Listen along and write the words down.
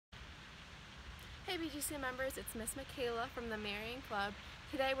Hey BGC members, it's Miss Mikayla from the Marion Club.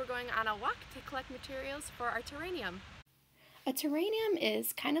 Today we're going on a walk to collect materials for our terrarium. A terrarium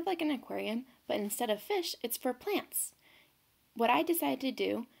is kind of like an aquarium, but instead of fish, it's for plants. What I decided to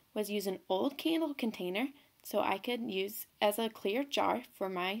do was use an old candle container so I could use as a clear jar for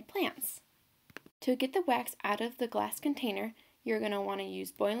my plants. To get the wax out of the glass container, you're going to want to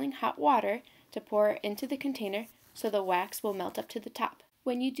use boiling hot water to pour into the container so the wax will melt up to the top.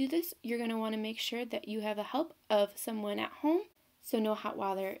 When you do this, you're going to want to make sure that you have the help of someone at home so no hot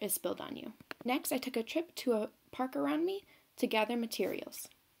water is spilled on you. Next, I took a trip to a park around me to gather materials.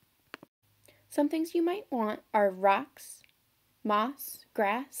 Some things you might want are rocks, moss,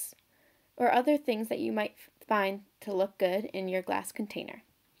 grass, or other things that you might find to look good in your glass container.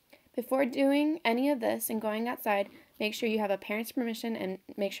 Before doing any of this and going outside, make sure you have a parent's permission and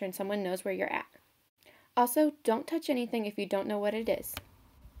make sure someone knows where you're at. Also, don't touch anything if you don't know what it is.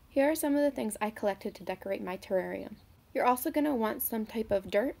 Here are some of the things I collected to decorate my terrarium. You're also going to want some type of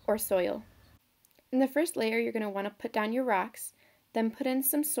dirt or soil. In the first layer, you're going to want to put down your rocks, then put in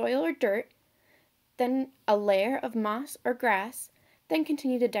some soil or dirt, then a layer of moss or grass, then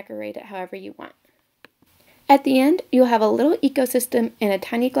continue to decorate it however you want. At the end, you'll have a little ecosystem in a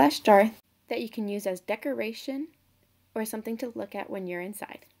tiny glass jar that you can use as decoration or something to look at when you're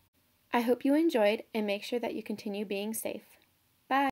inside. I hope you enjoyed and make sure that you continue being safe.